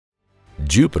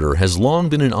Jupiter has long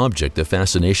been an object of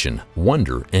fascination,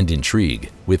 wonder, and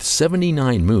intrigue, with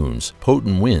 79 moons,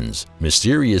 potent winds,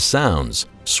 mysterious sounds,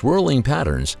 swirling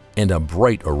patterns, and a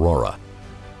bright aurora.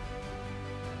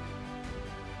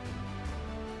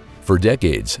 For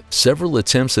decades, several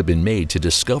attempts have been made to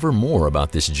discover more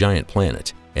about this giant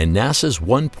planet, and NASA's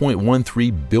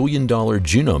 $1.13 billion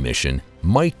Juno mission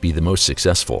might be the most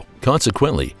successful.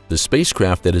 Consequently, the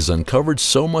spacecraft that has uncovered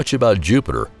so much about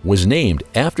Jupiter was named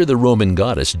after the Roman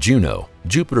goddess Juno,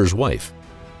 Jupiter's wife.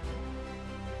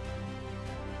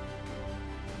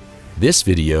 This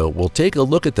video will take a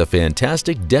look at the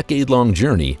fantastic decade-long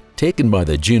journey taken by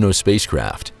the Juno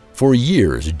spacecraft. For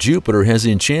years, Jupiter has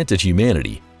enchanted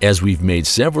humanity, as we've made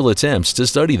several attempts to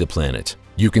study the planet.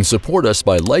 You can support us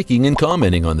by liking and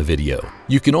commenting on the video.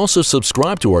 You can also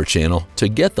subscribe to our channel to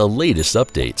get the latest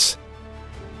updates.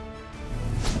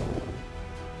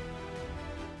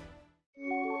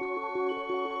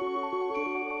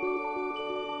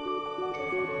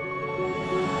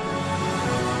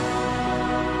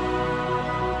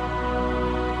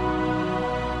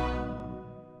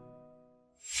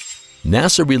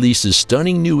 NASA releases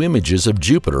stunning new images of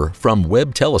Jupiter from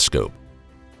Webb telescope.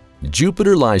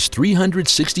 Jupiter lies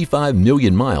 365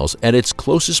 million miles at its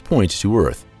closest point to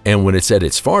Earth, and when it's at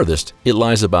its farthest, it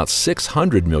lies about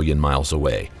 600 million miles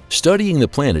away. Studying the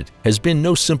planet has been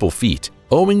no simple feat,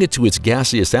 owing it to its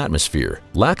gaseous atmosphere,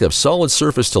 lack of solid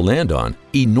surface to land on,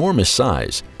 enormous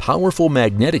size, powerful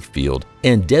magnetic field,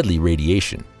 and deadly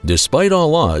radiation. Despite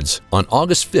all odds, on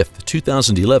August 5,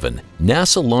 2011,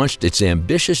 NASA launched its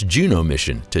ambitious Juno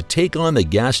mission to take on the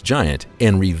gas giant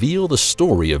and reveal the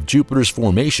story of Jupiter's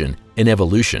formation and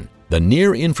evolution. The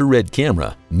Near-Infrared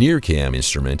Camera (NIRCam)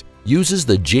 instrument uses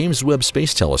the James Webb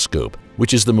Space Telescope,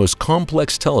 which is the most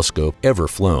complex telescope ever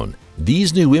flown.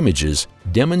 These new images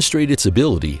demonstrate its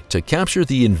ability to capture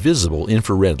the invisible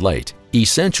infrared light,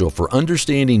 essential for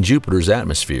understanding Jupiter's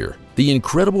atmosphere. The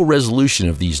incredible resolution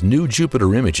of these new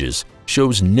Jupiter images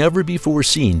shows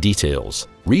never-before-seen details.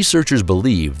 Researchers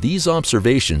believe these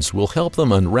observations will help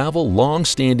them unravel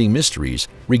long-standing mysteries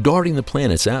regarding the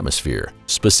planet's atmosphere.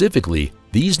 Specifically,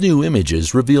 these new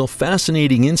images reveal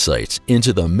fascinating insights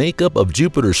into the makeup of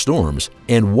Jupiter's storms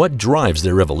and what drives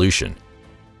their evolution.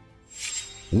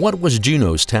 What was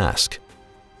Juno's task?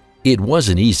 It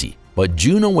wasn't easy, but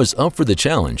Juno was up for the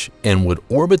challenge and would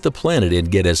orbit the planet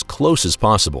and get as close as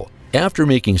possible. After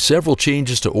making several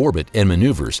changes to orbit and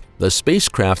maneuvers, the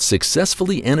spacecraft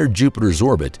successfully entered Jupiter's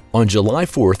orbit on July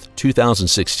 4,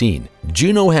 2016.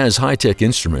 Juno has high-tech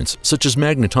instruments such as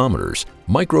magnetometers,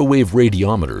 microwave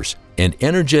radiometers, and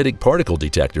energetic particle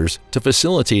detectors to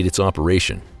facilitate its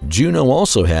operation. Juno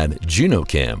also had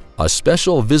JunoCam, a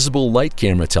special visible light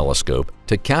camera telescope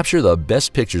to capture the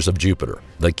best pictures of Jupiter.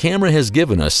 The camera has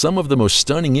given us some of the most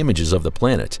stunning images of the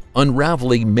planet,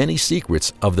 unraveling many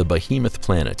secrets of the Behemoth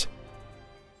planet.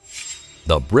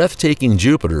 The breathtaking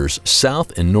Jupiter's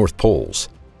south and north poles.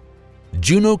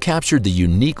 Juno captured the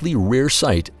uniquely rare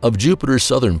sight of Jupiter's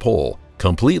southern pole,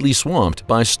 completely swamped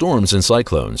by storms and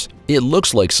cyclones. It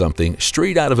looks like something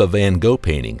straight out of a Van Gogh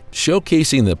painting,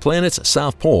 showcasing the planet's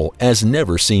south pole as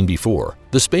never seen before.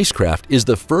 The spacecraft is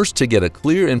the first to get a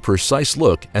clear and precise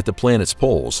look at the planet's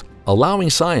poles, allowing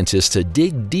scientists to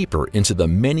dig deeper into the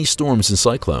many storms and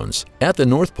cyclones. At the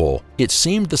North Pole, it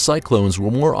seemed the cyclones were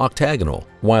more octagonal,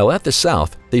 while at the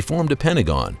south, they formed a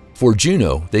pentagon. For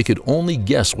Juno, they could only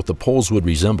guess what the poles would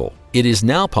resemble. It is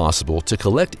now possible to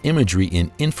collect imagery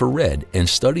in infrared and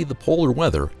study the polar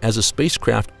weather as a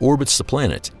spacecraft orbits the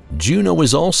planet. Juno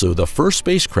is also the first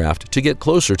spacecraft to get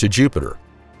closer to Jupiter.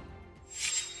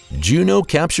 Juno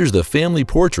captures the family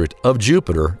portrait of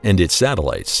Jupiter and its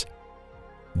satellites.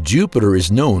 Jupiter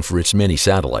is known for its many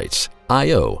satellites: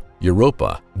 Io,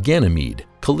 Europa, Ganymede,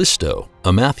 Callisto,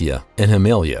 Amalthea, and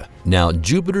Himalaya. Now,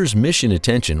 Jupiter's mission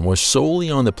attention was solely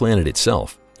on the planet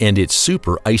itself and its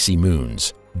super icy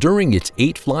moons. During its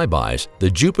 8 flybys,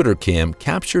 the JupiterCam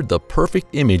captured the perfect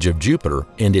image of Jupiter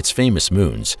and its famous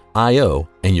moons, Io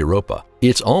and Europa.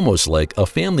 It's almost like a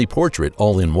family portrait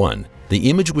all in one. The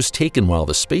image was taken while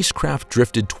the spacecraft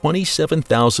drifted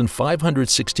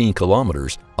 27,516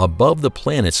 kilometers above the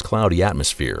planet's cloudy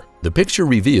atmosphere. The picture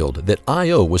revealed that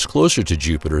Io was closer to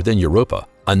Jupiter than Europa.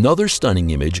 Another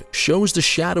stunning image shows the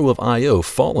shadow of Io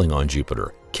falling on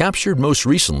Jupiter, captured most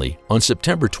recently on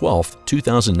September 12,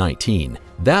 2019.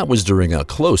 That was during a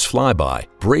close flyby,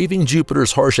 braving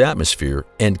Jupiter's harsh atmosphere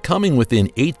and coming within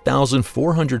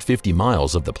 8,450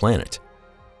 miles of the planet.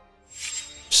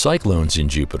 Cyclones in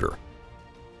Jupiter.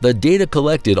 The data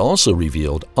collected also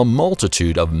revealed a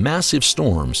multitude of massive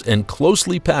storms and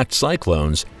closely packed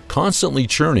cyclones constantly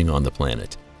churning on the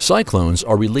planet. Cyclones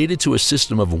are related to a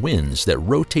system of winds that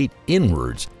rotate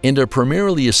inwards and are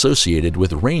primarily associated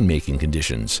with rain-making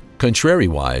conditions.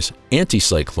 Contrariwise,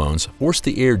 anticyclones force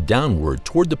the air downward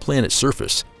toward the planet's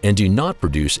surface and do not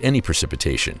produce any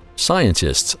precipitation.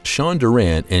 Scientists Sean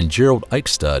Duran and Gerald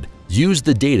Eichstad used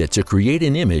the data to create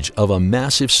an image of a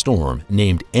massive storm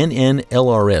named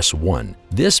NNLRS-1.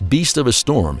 This beast of a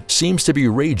storm seems to be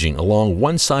raging along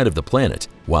one side of the planet,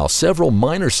 while several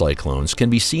minor cyclones can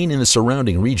be seen in the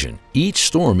surrounding region. Each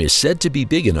storm is said to be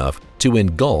big enough to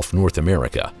engulf North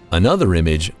America. Another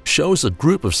image shows a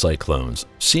group of cyclones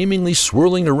seemingly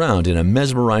swirling around in a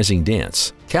mesmerizing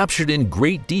dance, captured in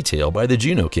great detail by the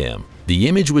Juno cam. The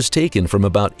image was taken from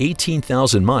about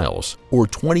 18,000 miles, or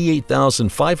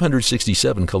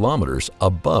 28,567 kilometers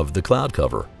above the cloud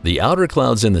cover. The outer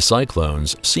clouds in the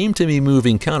cyclones seem to be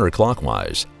moving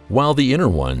counterclockwise, while the inner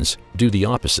ones do the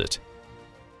opposite.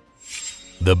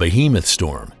 The Behemoth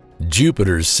Storm,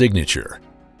 Jupiter's signature.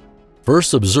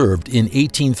 First observed in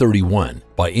 1831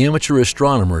 by amateur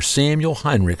astronomer Samuel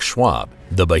Heinrich Schwab,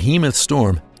 the Behemoth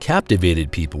Storm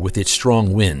captivated people with its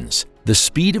strong winds. The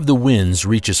speed of the winds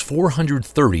reaches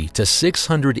 430 to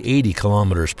 680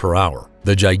 kilometers per hour.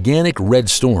 The gigantic red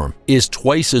storm is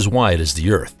twice as wide as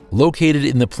the Earth. Located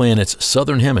in the planet's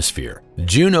southern hemisphere,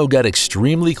 Juno got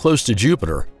extremely close to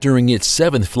Jupiter during its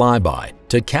 7th flyby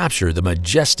to capture the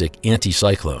majestic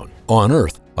anticyclone. On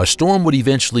Earth, a storm would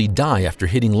eventually die after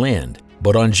hitting land,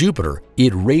 but on Jupiter,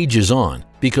 it rages on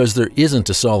because there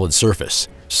isn't a solid surface.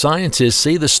 Scientists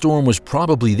say the storm was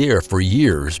probably there for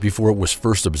years before it was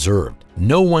first observed.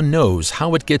 No one knows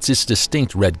how it gets its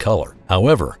distinct red color.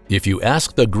 However, if you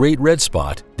ask the Great Red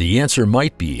Spot, the answer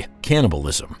might be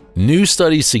cannibalism. New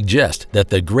studies suggest that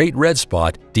the Great Red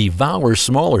Spot devours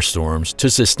smaller storms to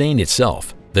sustain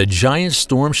itself. The giant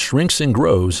storm shrinks and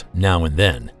grows now and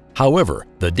then. However,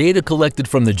 the data collected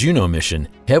from the Juno mission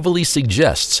heavily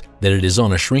suggests that it is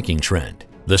on a shrinking trend.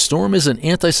 The storm is an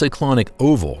anticyclonic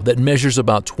oval that measures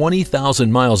about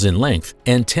 20,000 miles in length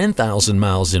and 10,000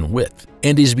 miles in width,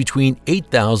 and is between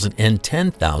 8,000 and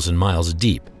 10,000 miles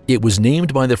deep. It was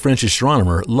named by the French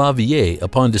astronomer Lavier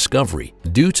upon discovery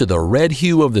due to the red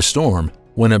hue of the storm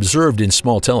when observed in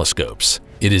small telescopes.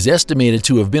 It is estimated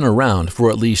to have been around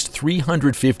for at least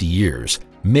 350 years,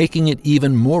 making it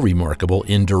even more remarkable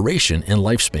in duration and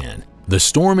lifespan. The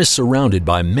storm is surrounded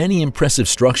by many impressive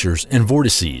structures and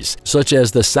vortices, such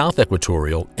as the South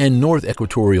Equatorial and North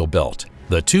Equatorial Belt.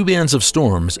 The two bands of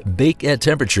storms bake at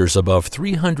temperatures above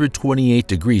 328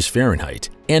 degrees Fahrenheit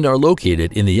and are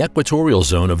located in the equatorial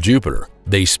zone of Jupiter.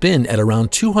 They spin at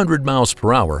around 200 miles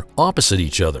per hour opposite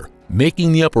each other,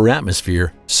 making the upper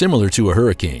atmosphere similar to a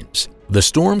hurricane's. The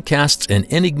storm casts an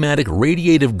enigmatic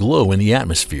radiative glow in the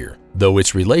atmosphere, though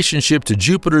its relationship to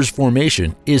Jupiter's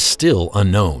formation is still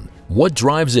unknown. What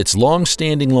drives its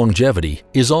long-standing longevity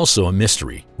is also a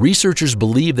mystery. Researchers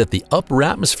believe that the upper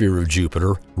atmosphere of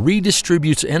Jupiter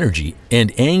redistributes energy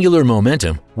and angular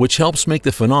momentum, which helps make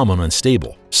the phenomenon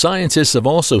stable. Scientists have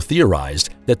also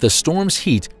theorized that the storm's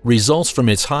heat results from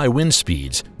its high wind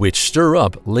speeds, which stir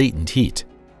up latent heat.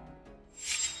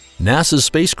 NASA's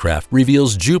spacecraft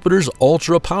reveals Jupiter's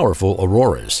ultra-powerful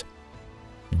auroras.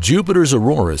 Jupiter's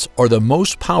auroras are the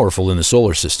most powerful in the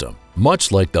solar system.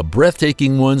 Much like the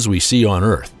breathtaking ones we see on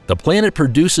Earth, the planet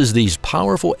produces these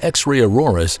powerful X-ray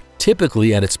auroras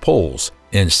typically at its poles,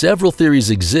 and several theories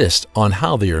exist on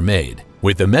how they are made.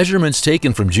 With the measurements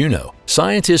taken from Juno,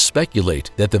 scientists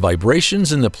speculate that the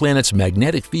vibrations in the planet's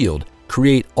magnetic field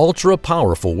create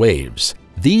ultra-powerful waves.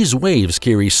 These waves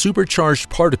carry supercharged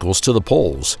particles to the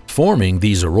poles, forming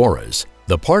these auroras.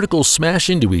 The particles smash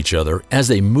into each other as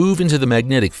they move into the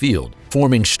magnetic field,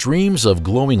 forming streams of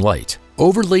glowing light.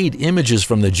 Overlaid images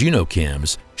from the Juno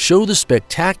cams show the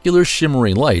spectacular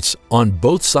shimmering lights on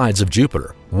both sides of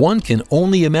Jupiter. One can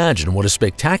only imagine what a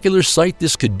spectacular sight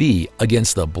this could be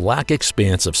against the black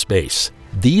expanse of space.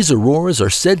 These auroras are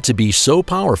said to be so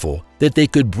powerful that they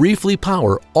could briefly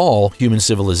power all human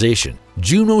civilization.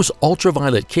 Juno's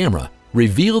ultraviolet camera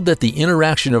revealed that the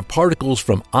interaction of particles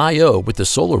from Io with the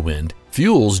solar wind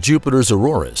fuels Jupiter's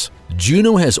auroras.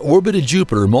 Juno has orbited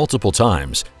Jupiter multiple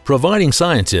times, providing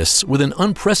scientists with an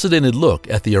unprecedented look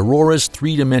at the aurora's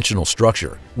three-dimensional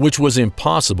structure, which was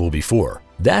impossible before.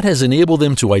 That has enabled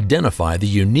them to identify the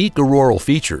unique auroral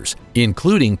features,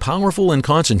 including powerful and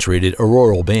concentrated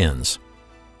auroral bands.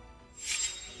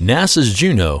 NASA's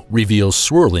Juno reveals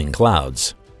swirling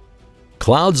clouds.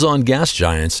 Clouds on gas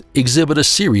giants exhibit a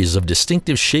series of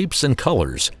distinctive shapes and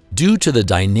colors due to the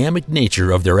dynamic nature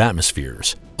of their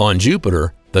atmospheres. On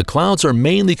Jupiter, the clouds are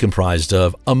mainly comprised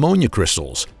of ammonia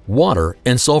crystals, water,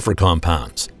 and sulfur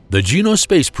compounds. The Junos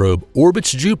space probe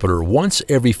orbits Jupiter once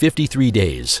every 53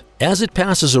 days. As it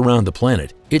passes around the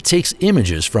planet, it takes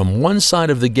images from one side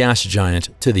of the gas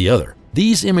giant to the other.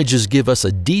 These images give us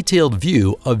a detailed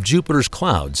view of Jupiter's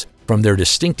clouds from their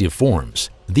distinctive forms.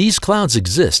 These clouds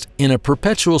exist in a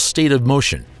perpetual state of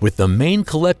motion, with the main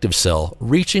collective cell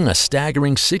reaching a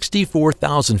staggering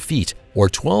 64,000 feet or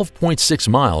 12.6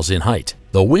 miles in height.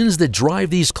 The winds that drive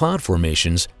these cloud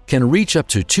formations can reach up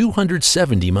to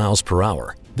 270 miles per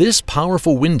hour. This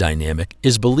powerful wind dynamic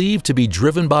is believed to be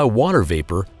driven by water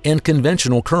vapor and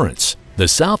conventional currents. The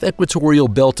south equatorial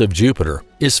belt of Jupiter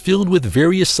is filled with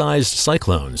various sized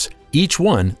cyclones, each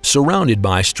one surrounded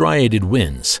by striated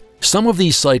winds. Some of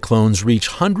these cyclones reach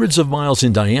hundreds of miles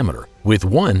in diameter, with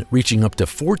one reaching up to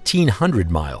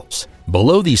 1,400 miles.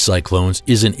 Below these cyclones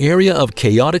is an area of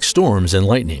chaotic storms and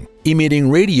lightning, emitting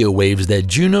radio waves that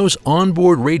Juno's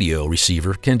onboard radio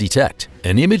receiver can detect.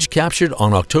 An image captured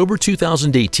on October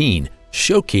 2018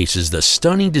 showcases the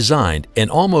stunning design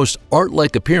and almost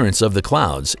art-like appearance of the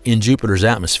clouds in Jupiter's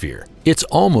atmosphere. It's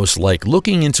almost like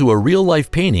looking into a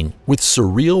real-life painting with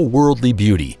surreal worldly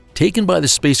beauty. Taken by the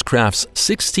spacecraft's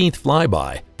 16th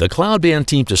flyby, the cloud band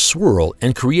teamed to swirl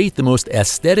and create the most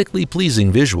aesthetically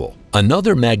pleasing visual.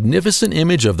 Another magnificent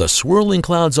image of the swirling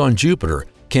clouds on Jupiter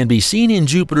can be seen in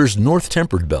Jupiter's north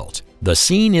tempered belt. The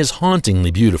scene is hauntingly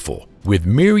beautiful, with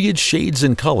myriad shades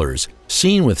and colors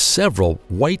seen with several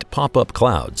white pop-up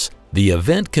clouds. The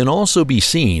event can also be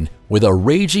seen with a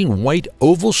raging white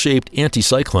oval-shaped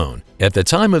anticyclone. At the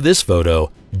time of this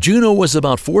photo, Juno was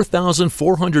about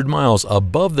 4,400 miles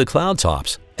above the cloud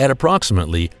tops at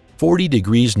approximately 40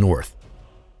 degrees north.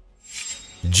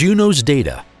 Juno's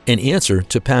data, an answer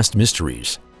to past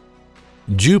mysteries.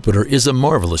 Jupiter is a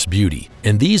marvelous beauty,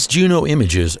 and these Juno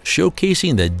images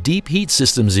showcasing the deep heat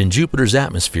systems in Jupiter's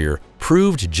atmosphere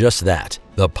proved just that.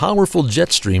 The powerful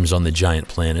jet streams on the giant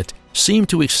planet seem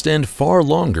to extend far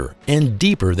longer and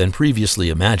deeper than previously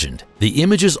imagined. The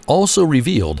images also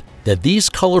revealed that these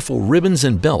colorful ribbons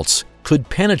and belts could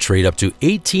penetrate up to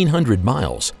 1,800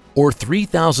 miles or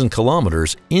 3,000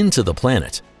 kilometers into the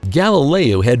planet.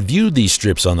 Galileo had viewed these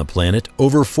strips on the planet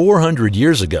over 400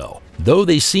 years ago, though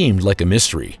they seemed like a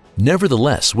mystery.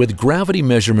 Nevertheless, with gravity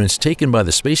measurements taken by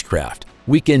the spacecraft,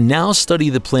 we can now study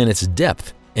the planet's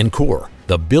depth and core.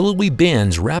 The billowy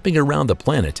bands wrapping around the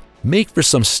planet make for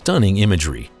some stunning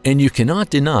imagery, and you cannot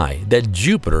deny that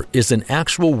Jupiter is an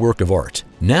actual work of art.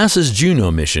 NASA's Juno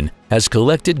mission has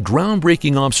collected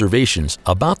groundbreaking observations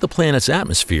about the planet's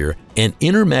atmosphere and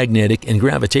inner magnetic and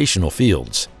gravitational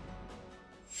fields.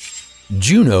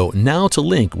 Juno now to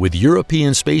link with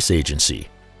European Space Agency.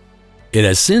 It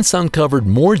has since uncovered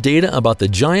more data about the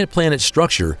giant planet's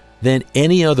structure than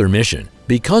any other mission.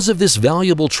 Because of this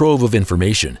valuable trove of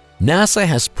information, NASA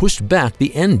has pushed back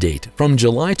the end date from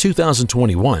July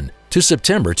 2021 to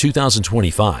September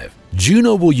 2025.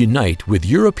 Juno will unite with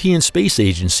European Space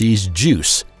Agency's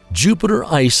JUICE, Jupiter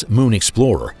Ice Moon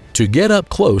Explorer, to get up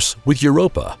close with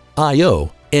Europa,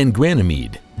 Io, and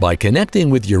Ganymede. By connecting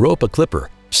with Europa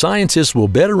Clipper, scientists will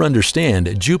better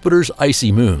understand Jupiter's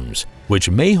icy moons, which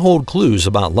may hold clues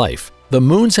about life. The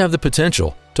moons have the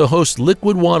potential to host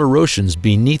liquid water oceans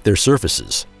beneath their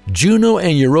surfaces. Juno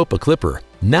and Europa Clipper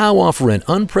now offer an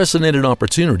unprecedented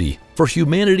opportunity for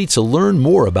humanity to learn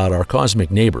more about our cosmic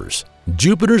neighbors.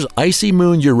 Jupiter's icy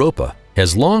moon Europa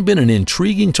has long been an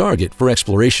intriguing target for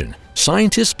exploration.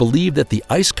 Scientists believe that the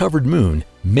ice-covered moon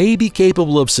may be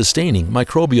capable of sustaining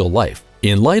microbial life.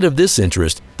 In light of this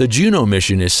interest, the Juno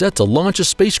mission is set to launch a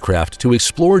spacecraft to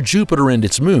explore Jupiter and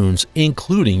its moons,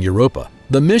 including Europa.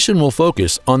 The mission will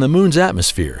focus on the moon's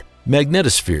atmosphere,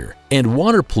 magnetosphere, and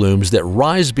water plumes that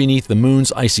rise beneath the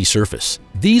moon's icy surface.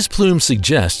 These plumes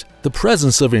suggest the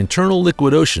presence of internal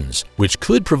liquid oceans, which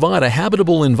could provide a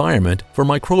habitable environment for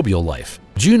microbial life.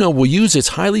 Juno will use its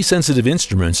highly sensitive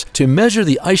instruments to measure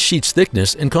the ice sheet's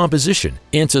thickness and composition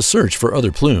and to search for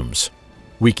other plumes.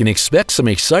 We can expect some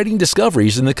exciting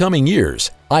discoveries in the coming years.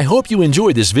 I hope you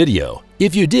enjoyed this video.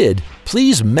 If you did,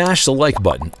 please mash the like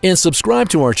button and subscribe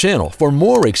to our channel for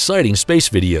more exciting space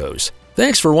videos.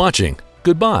 Thanks for watching.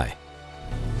 Goodbye.